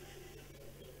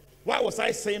 Why was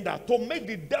I saying that? To make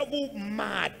the devil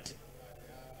mad.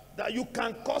 That you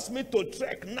can cause me to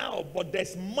trek now, but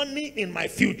there's money in my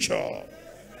future.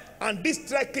 And this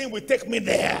trekking will take me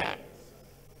there.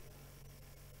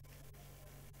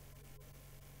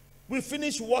 We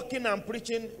finished walking and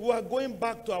preaching. We are going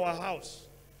back to our house.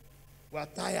 We are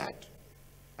tired.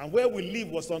 And where we live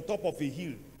was on top of a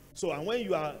hill. So, and when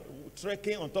you are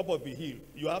trekking on top of a hill,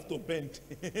 you have to bend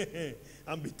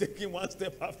and be taking one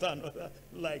step after another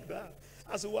like that.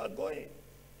 As we were going,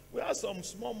 we had some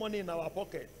small money in our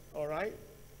pocket, all right?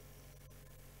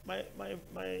 My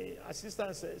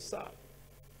assistant said, sir,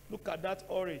 look at that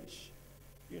orange.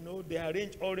 You know, they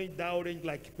arrange orange, that orange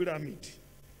like pyramid.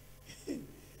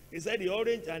 He said the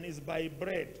orange and it's by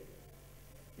bread.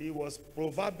 He was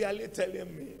proverbially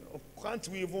telling me, oh, can't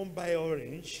we even buy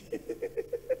orange?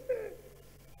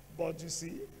 But you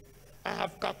see, I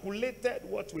have calculated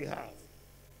what we have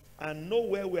and know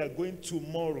where we are going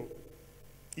tomorrow.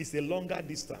 It's a longer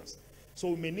distance. So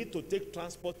we may need to take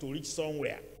transport to reach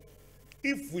somewhere.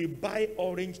 If we buy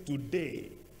orange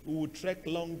today, we will trek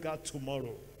longer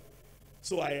tomorrow.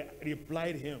 So I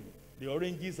replied him, the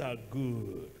oranges are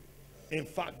good. In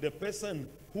fact, the person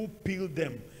who peeled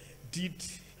them did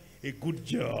a good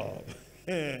job.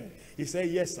 He said,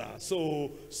 yes, sir.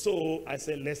 So I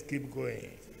said, let's keep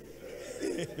going.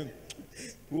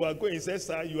 We are going. He said,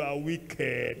 sir, you are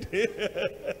wicked.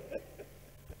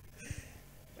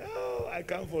 Oh, I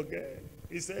can't forget.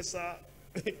 He said, sir,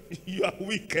 you are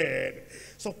wicked.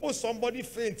 Suppose somebody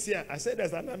faints here. I said,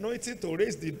 there's an anointing to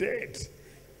raise the dead.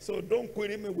 So don't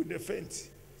query me with the faint.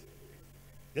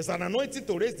 There's an anointing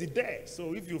to raise the dead.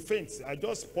 So if you faint, I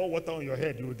just pour water on your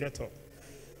head, you will get up.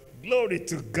 Glory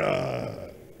to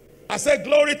God. I said,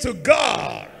 glory to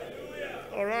God. Hallelujah.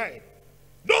 All right.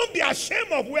 Don't be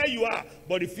ashamed of where you are,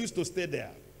 but refuse to stay there.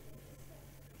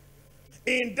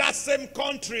 In that same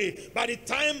country, by the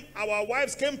time our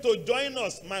wives came to join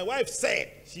us, my wife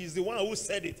said, she's the one who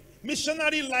said it,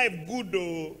 missionary life good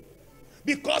though,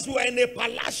 because we were in a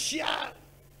palatial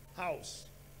house.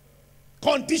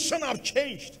 Conditions have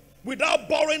changed without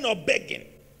borrowing or begging,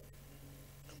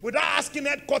 without asking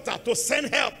headquarters to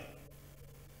send help.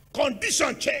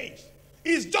 Condition changed.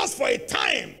 It's just for a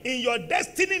time. In your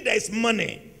destiny, there is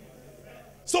money.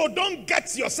 So don't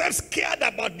get yourself scared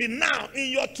about the now.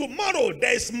 In your tomorrow,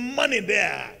 there is money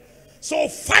there. So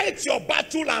fight your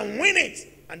battle and win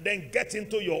it, and then get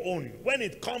into your own. When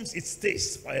it comes, it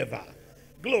stays forever.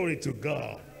 Glory to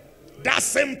God. That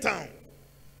same town,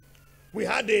 we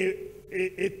had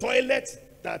a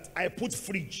toilet that I put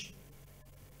fridge.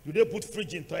 Do they put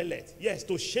fridge in toilet? Yes,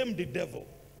 to shame the devil.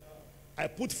 I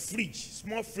put fridge,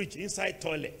 small fridge inside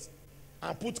toilet,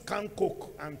 and put canned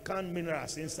Coke and canned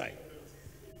minerals inside.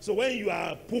 So when you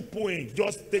are poo-pooing,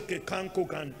 just take a canned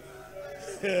Coke and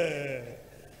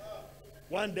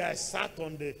one day I sat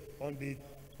on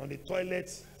the toilet,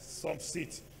 some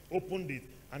seat, opened it,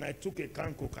 and I took a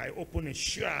canned Coke. I opened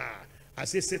it, I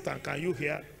said, Satan, can you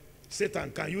hear?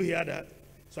 Satan, can you hear that?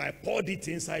 So I poured it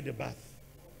inside the bath.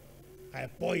 I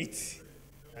pour it.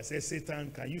 I said,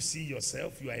 Satan, can you see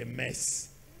yourself? You are a mess.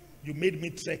 You made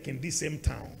me trek in this same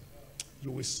town.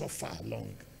 You will suffer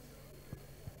long.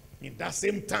 In that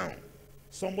same town,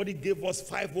 somebody gave us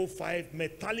 505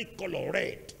 metallic color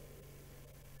red.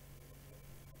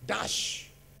 Dash.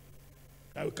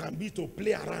 That we can be to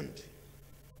play around.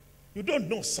 You don't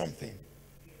know something.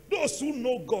 Those who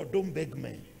know God don't beg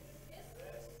men.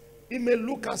 It may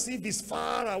look as if it's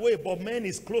far away, but man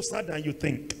is closer than you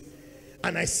think.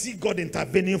 And I see God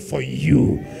intervening for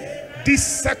you.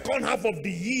 This second half of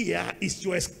the year is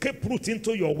your escape route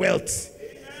into your wealth.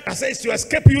 I say it's your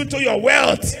escape route into your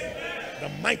wealth. The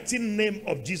mighty name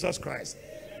of Jesus Christ.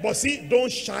 But see,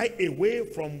 don't shy away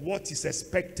from what is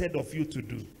expected of you to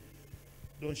do.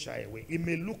 Don't shy away. It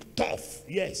may look tough.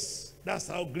 Yes, that's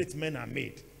how great men are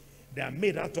made. They are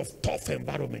made out of tough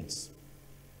environments.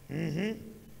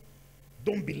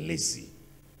 Don't be lazy.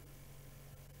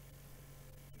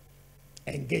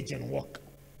 Engage in work.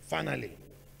 Finally,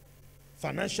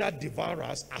 financial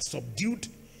devourers are subdued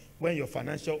when your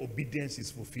financial obedience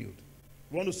is fulfilled.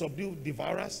 You want to subdue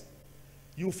devourers?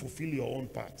 You fulfill your own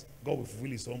part. God will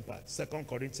fulfill his own part. 2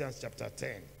 Corinthians chapter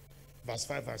 10, verse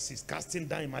 5 and 6. Casting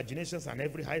down imaginations and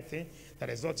every high thing that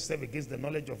exalts itself against the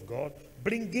knowledge of God,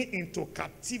 bringing into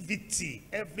captivity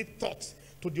every thought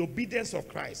to the obedience of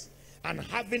Christ, and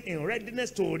having in readiness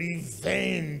to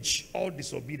revenge all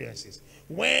disobediences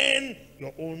when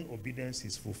your own obedience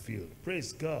is fulfilled.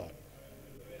 Praise God.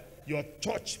 Your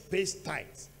church pays tithe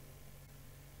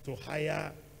to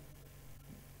higher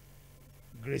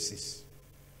graces.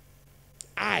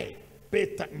 I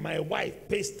pay tithe. My wife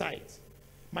pays tithe.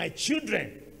 My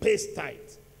children pays tithe.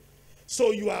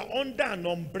 So you are under an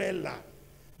umbrella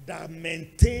that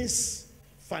maintains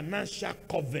financial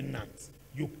covenant.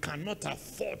 You cannot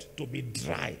afford to be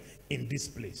dry in this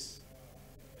place.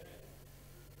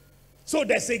 So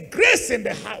there's a grace in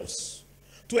the house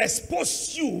to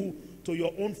expose you to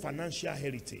your own financial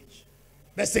heritage.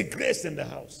 There's a grace in the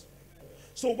house.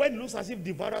 So when it looks as if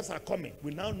devourers are coming,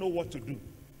 we now know what to do.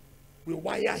 We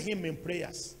wire him in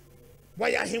prayers.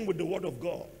 Wire him with the word of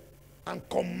God. And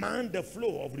command the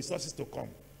flow of resources to come.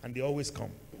 And they always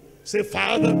come. Say,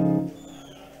 Father,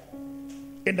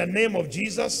 in the name of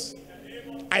Jesus,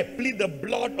 I plead the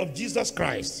blood of Jesus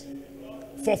Christ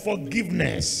for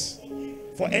forgiveness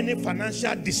for any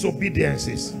financial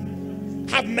disobediences.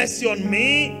 Have mercy on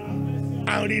me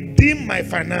and redeem my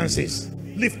finances.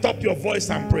 Lift up your voice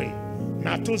and pray.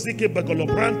 Natuzike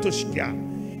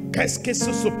begolobrantoshkia.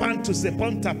 Keskesu supantu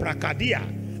seponta prakadia.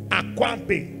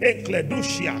 Akwampe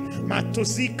ekledushia.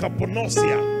 Matuzika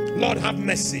ponosia. Lord, have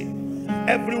mercy.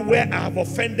 Everywhere I have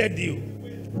offended you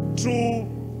through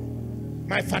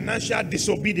my financial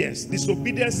disobedience,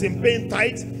 disobedience in paying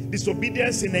tithe,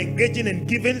 disobedience in engaging in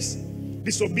givings,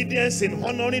 disobedience in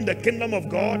honoring the kingdom of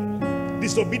God,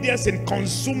 disobedience in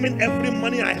consuming every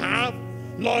money I have.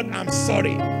 Lord, I'm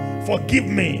sorry. Forgive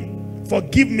me.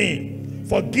 Forgive me.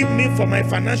 Forgive me for my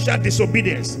financial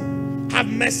disobedience. Have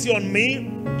mercy on me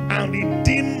and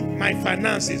redeem my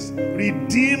finances.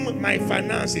 Redeem my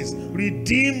finances.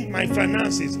 Redeem my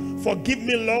finances. Forgive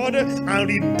me, Lord, and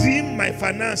redeem my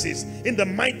finances in the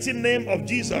mighty name of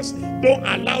Jesus. Don't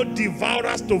allow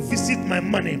devourers to visit my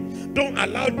money. Don't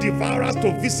allow devourers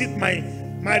to visit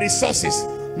my resources.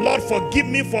 Lord, forgive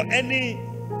me for any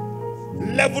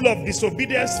level of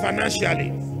disobedience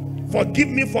financially. Forgive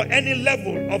me for any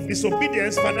level of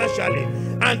disobedience financially.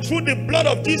 And through the blood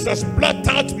of Jesus, blot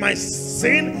out my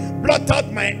sin, blot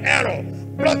out my error,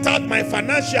 blot out my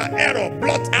financial error,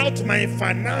 blot out my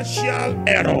financial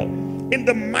error. In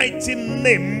the mighty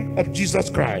name of Jesus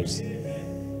Christ.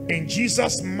 In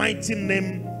Jesus' mighty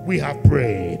name we have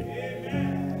prayed.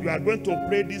 You are going to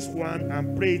pray this one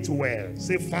and pray it well.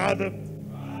 Say, Father,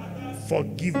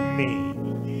 forgive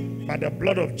me by the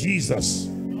blood of Jesus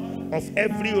of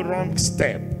every wrong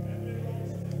step,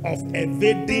 of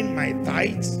evading my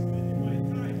tithe,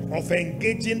 of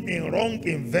engaging in wrong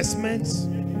investments,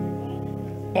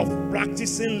 of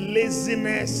practicing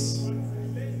laziness,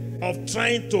 of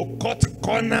trying to cut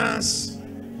corners.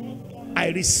 I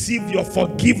receive your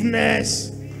forgiveness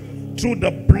through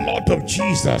the blood of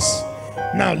Jesus.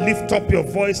 Now lift up your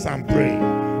voice and pray.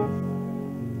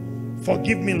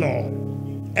 Forgive me, Lord,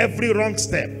 every wrong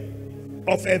step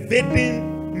of evading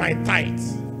my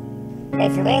tithes,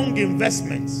 of wrong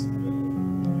investments,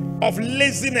 of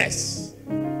laziness,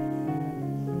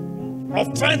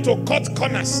 of trying to cut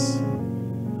corners.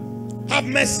 Have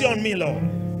mercy on me, Lord.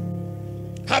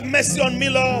 Have mercy on me,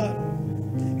 Lord.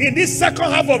 In this second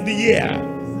half of the year,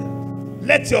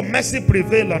 let your mercy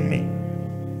prevail on me.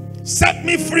 Set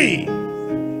me free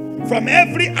from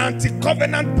every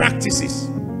anti-covenant practices.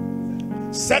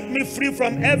 Set me free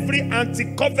from every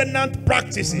anti-covenant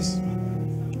practices.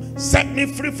 Set me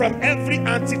free from every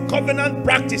anti-covenant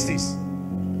practices.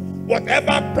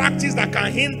 Whatever practice that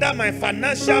can hinder my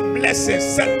financial blessings,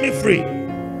 set me free.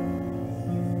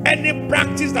 Any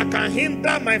practice that can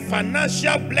hinder my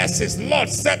financial blessings, Lord,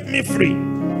 set me free.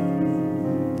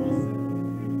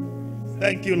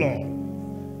 Thank you, Lord.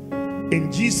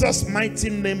 In Jesus'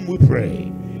 mighty name we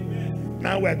pray.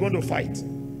 Now we are going to fight.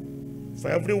 For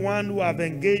everyone who have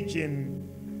engaged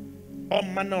in all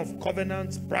manner of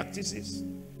covenant practices,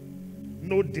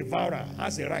 no devourer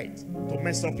has a right to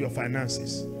mess up your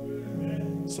finances.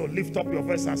 So lift up your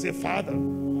voice and say, Father,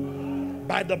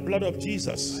 by the blood of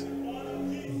Jesus,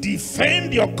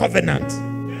 defend your covenant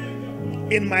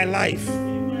in my life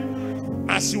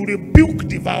as you rebuke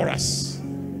devourers,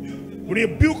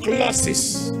 rebuke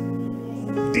losses,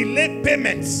 delay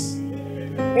payments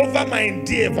over my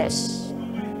endeavors.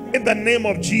 In the name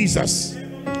of Jesus,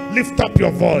 lift up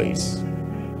your voice.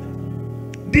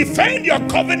 Defend your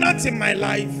covenant in my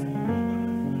life.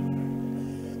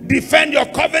 Defend your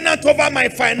covenant over my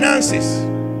finances.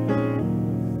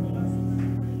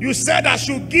 You said I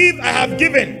should give, I have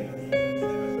given.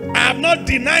 I have not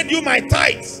denied you my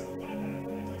tithes.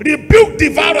 Rebuke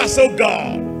devourers, oh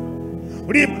God.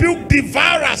 Rebuke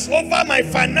devourers over my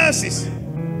finances.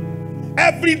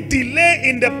 Every delay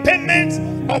in the payment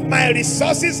of my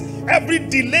resources, every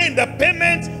delay in the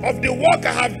payment of the work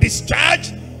I have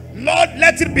discharged, Lord,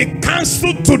 let it be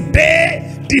cancelled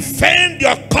today. Defend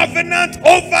your covenant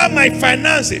over my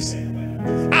finances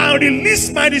and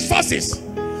release my resources,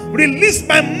 release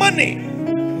my money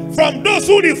from those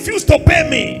who refuse to pay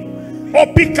me.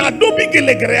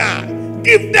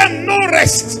 Give them no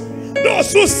rest.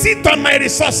 Those who sit on my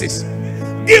resources,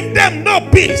 give them no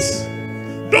peace.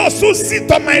 Those who sit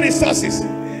on my resources,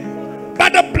 by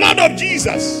the blood of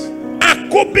Jesus,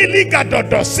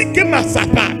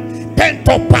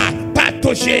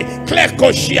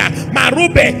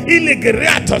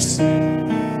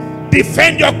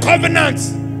 defend your covenant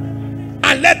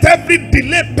and let every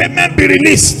delayed payment be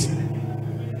released.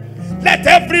 Let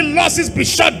every losses be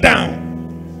shut down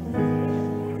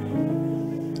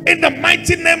in the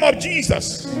mighty name of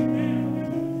Jesus.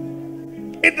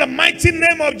 In the mighty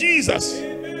name of Jesus.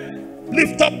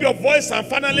 Lift up your voice and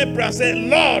finally pray and say,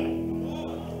 Lord,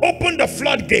 open the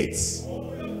floodgates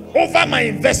over my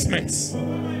investments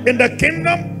in the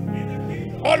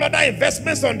kingdom, all other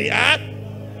investments on the earth,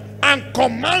 and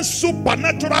command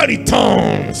supernatural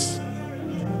returns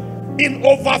in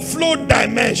overflow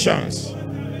dimensions.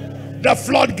 The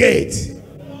floodgate,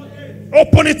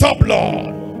 open it up,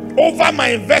 Lord, over my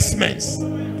investments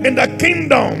in the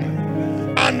kingdom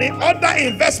and the other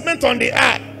investment on the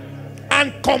earth,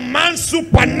 and command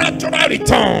supernatural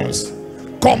returns.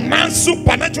 Command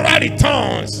supernatural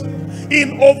returns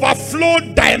in overflow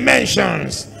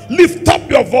dimensions. Lift up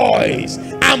your voice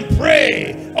and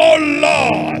pray. Oh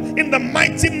Lord, in the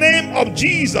mighty name of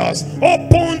Jesus,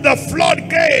 open the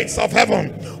floodgates of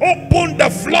heaven. Open the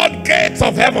floodgates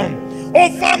of heaven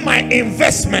over my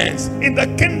investments in the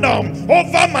kingdom,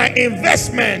 over my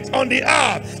investment on the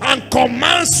earth, and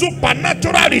command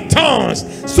supernatural returns.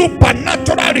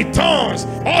 Supernatural returns.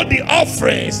 All the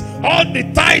offerings, all the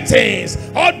tithes,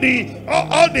 all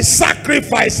the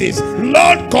sacrifices,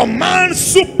 Lord, command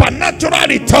supernatural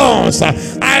returns.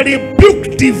 I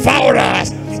rebuke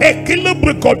devourers. Let there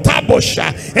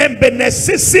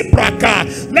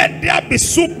be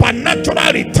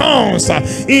supernatural returns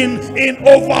in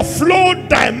overflow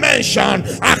dimension.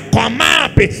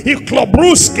 Akamapi,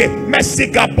 Iklobruske,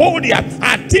 Mesigabodia,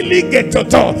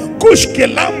 Atiligetoto,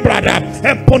 Kushkilambrada,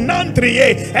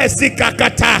 Emponandrie,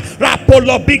 Esikakata,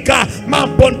 Rapolobika,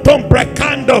 Mampontom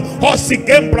Brekando,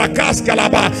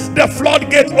 Hosigembrakaskalaba. The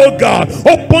floodgate, oh God,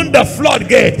 open the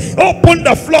floodgate, open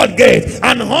the floodgate,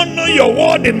 and honor your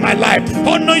word in my life,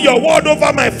 honor your word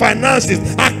over my finances.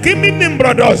 Akiminim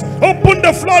brothers, open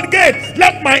the floodgate.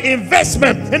 Let my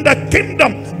investment in the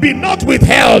kingdom be not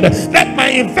withheld. Let my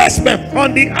investment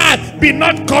on the earth be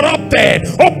not corrupted.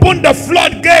 Open the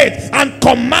floodgate and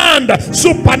command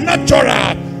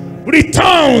supernatural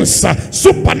returns,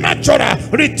 supernatural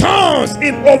returns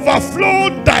in overflow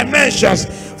dimensions.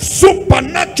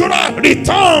 Supernatural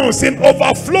returns in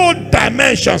overflow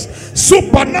dimensions.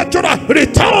 Supernatural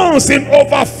returns in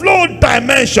overflow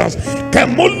dimensions.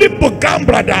 Kemuli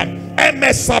Bugambrada,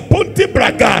 Emesapunti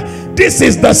Braga. This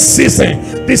is the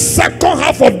season. The second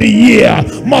half of the year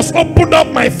must open up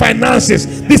my finances.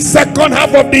 The second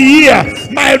half of the year,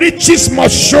 my riches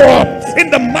must show up. In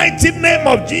the mighty name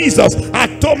of Jesus.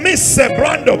 Atomi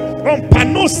Sebrando,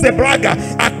 Ompano Sebraga,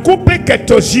 Akupe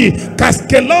Ketoji,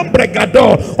 Kaskelom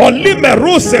Bregado,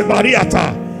 Olimeru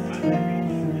Sevariata.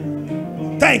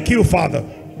 Thank you, Father.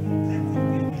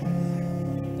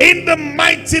 In the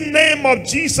mighty name of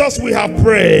Jesus, we have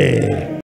prayed.